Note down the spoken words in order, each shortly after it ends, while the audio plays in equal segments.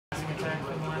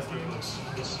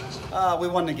We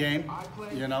won the game,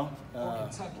 you know.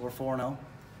 We're 4-0,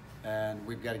 and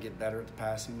we've got to get better at the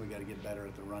passing. We've got to get better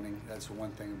at the running. That's the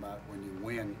one thing about when you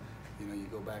win, you know, you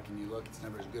go back and you look, it's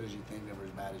never as good as you think, never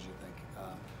as bad as you think.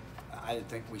 I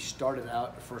think we started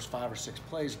out the first 5 or 6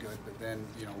 plays good, but then,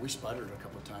 you know, we sputtered a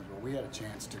couple of times where we had a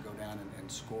chance to go down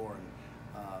and score.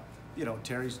 And, you know,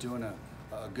 Terry's doing a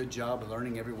good job of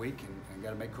learning every week and got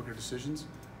to make quicker decisions.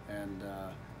 And,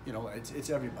 you know, it's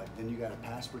everybody. Then you got to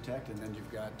pass protect, and then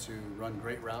you've got to run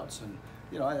great routes. And,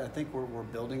 you know, I think we're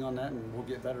building on that, and we'll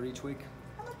get better each week.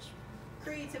 How much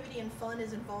creativity and fun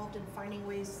is involved in finding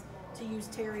ways to use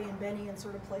Terry and Benny and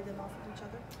sort of play them off of each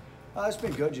other? It's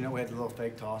been good. You know, we had a little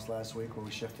fake toss last week where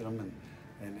we shifted them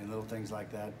and little things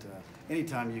like that.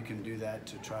 Anytime you can do that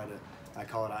to try to, I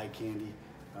call it eye candy,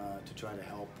 to try to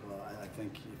help. I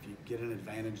think if you get an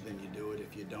advantage, then you do it.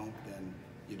 If you don't, then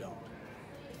you don't.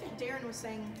 I think Darren was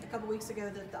saying a couple weeks ago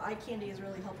that the eye candy is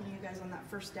really helping you guys on that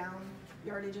first down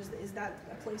yardage. Is that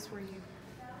a place where you...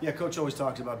 Yeah, Coach always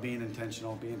talks about being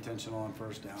intentional. Be intentional on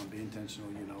first down. Be intentional,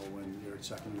 you know, when you're at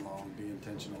second and long. Be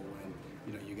intentional when,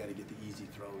 you know, you got to get the easy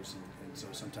throws. And so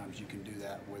sometimes you can do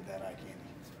that with that eye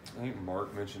candy. I think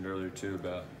Mark mentioned earlier, too,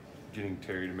 about getting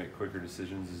Terry to make quicker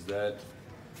decisions. Is that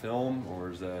film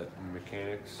or is that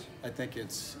mechanics? I think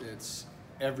it's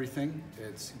everything.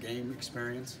 It's game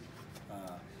experience.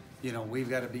 You know, you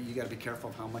got to be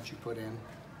careful of how much you put in.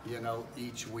 You know,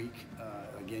 each week,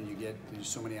 again, there's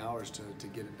so many hours to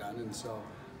get it done, and so,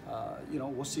 you know,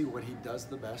 we'll see what he does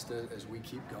the best as we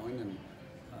keep going, and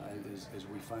as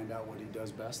we find out what he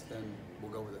does best, then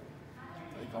we'll go with it.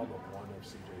 I think all but one of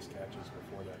CJ's catches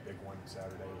before that big one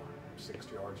Saturday were 6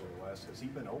 yards or less. Has he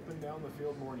been open down the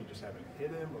field more and you just haven't hit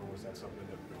him, or was that something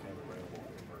that became available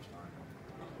for the first time?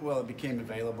 Well, it became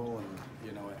available, and,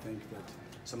 you know, I think that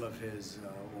some of his,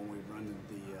 when we run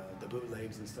the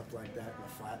bootlegs and stuff like that in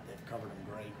the flat, they've covered him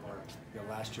great. Or, you know,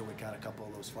 last year we caught a couple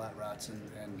of those flat routes and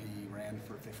he ran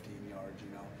for 15 yards,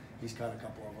 you know. He's caught a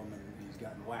couple of them and he's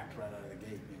gotten whacked right out of the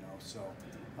gate, you know. So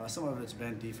some of it's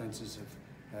been defenses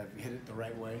have hit it the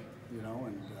right way, you know,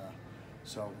 and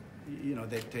so, you know,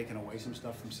 they've taken away some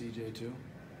stuff from CJ too.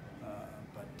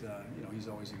 But, you know, he's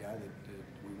always a guy that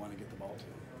we want to get the ball to.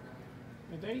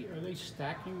 Are they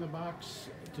stacking the box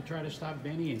to try to stop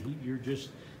Benny, and you're just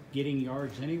getting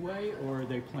yards anyway, or are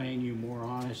they playing you more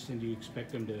honest, and do you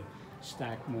expect them to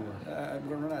stack more?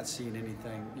 We're not seeing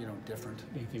anything, you know, different.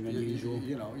 Anything unusual?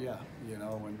 You know, yeah. You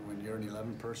know, when you're in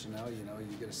 11 personnel, you know,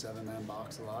 you get a 7-man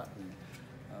box a lot, and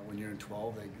when you're in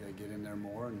 12, they get in there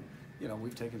more. And you know,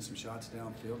 we've taken some shots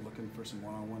downfield looking for some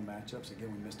one-on-one matchups.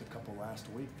 Again, we missed a couple last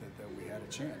week that we had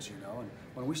a chance, you know. And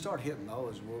when we start hitting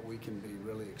those, we can be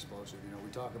really explosive. You know, we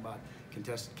talk about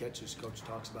contested catches. Coach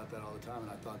talks about that all the time.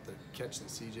 And I thought the catch that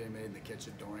CJ made and the catch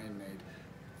that Dorian made,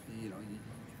 you know,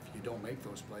 if you don't make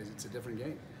those plays, it's a different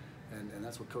game. And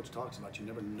that's what Coach talks about. You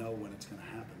never know when it's going to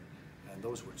happen. And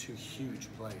those were 2 huge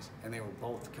plays. And they were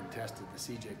both contested. The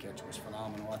CJ catch was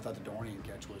phenomenal. I thought the Dorian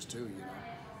catch was too, you know.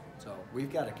 So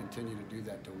we've got to continue to do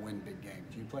that to win big games.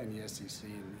 If you play in the SEC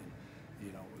and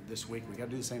you know, this week, we got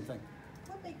to do the same thing.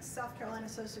 What makes South Carolina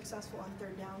so successful on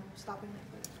third down, stopping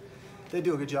that? They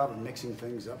do a good job of mixing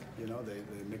things up. You know, they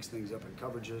mix things up in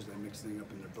coverages. They mix things up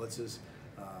in their blitzes.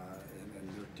 And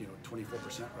they're, you know,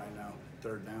 24% right now,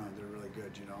 third down. They're really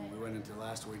good, you know. We went into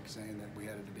last week saying that we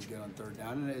had to be good on third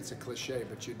down. And it's a cliche,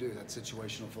 but you do. That's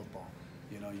situational football.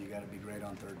 You know, you got to be great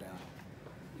on third down.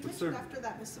 You mentioned after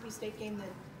that Mississippi State game that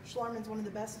Schlarman's one of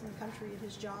the best in the country at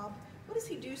his job. What does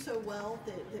he do so well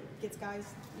that gets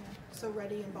guys, you know, so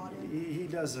ready and bought in? He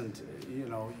doesn't, you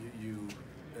know, you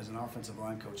as an offensive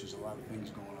line coach, there's a lot of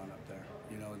things going on up there.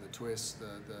 You know, the twists,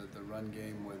 the run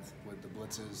game with the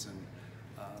blitzes, and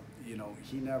you know,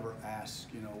 he never asks,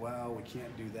 you know, well, we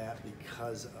can't do that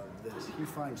because of this. He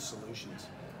finds solutions,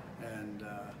 and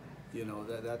you know,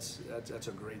 that's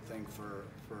a great thing for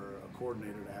a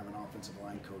coordinator to have an offensive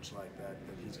line coach like that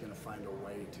he's going to find a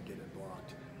way to get it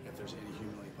blocked if there's any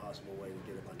humanly possible way to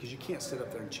get it blocked. Because you can't sit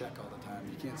up there and check all the time.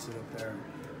 You can't sit up there and,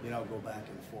 you know, go back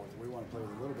and forth. We want to play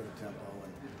with a little bit of tempo,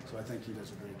 and so I think he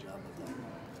does a great job with that.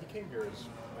 He came here as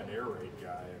an air raid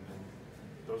guy, and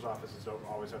those offenses don't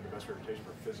always have the best reputation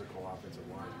for physical offensive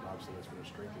lines, but obviously that's been a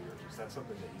strength of yours. Is that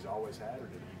something that he's always had, or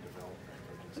did he develop?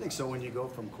 I think so. When you go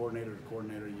from coordinator to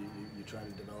coordinator, you try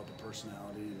to develop a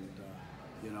personality, and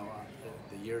you know,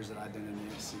 the years that I've been in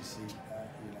the SEC,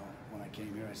 you know, when I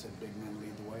came here, I said big men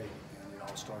lead the way, and it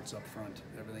all starts up front.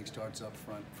 Everything starts up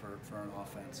front for an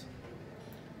offense.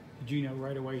 Did you know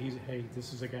right away, hey,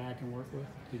 this is a guy I can work with?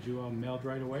 Did you all meld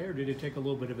right away, or did it take a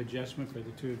little bit of adjustment for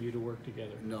the two of you to work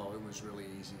together? No, it was really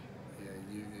easy.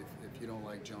 Yeah, if you don't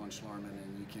like John Schlarman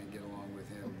and you can't get along with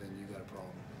him, then you got a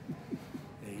problem.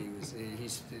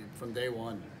 He's from day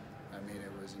one. I mean,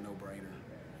 it was a no-brainer.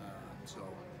 So,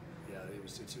 yeah,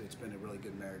 it's been a really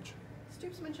good marriage.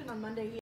 Stoops mentioned on Monday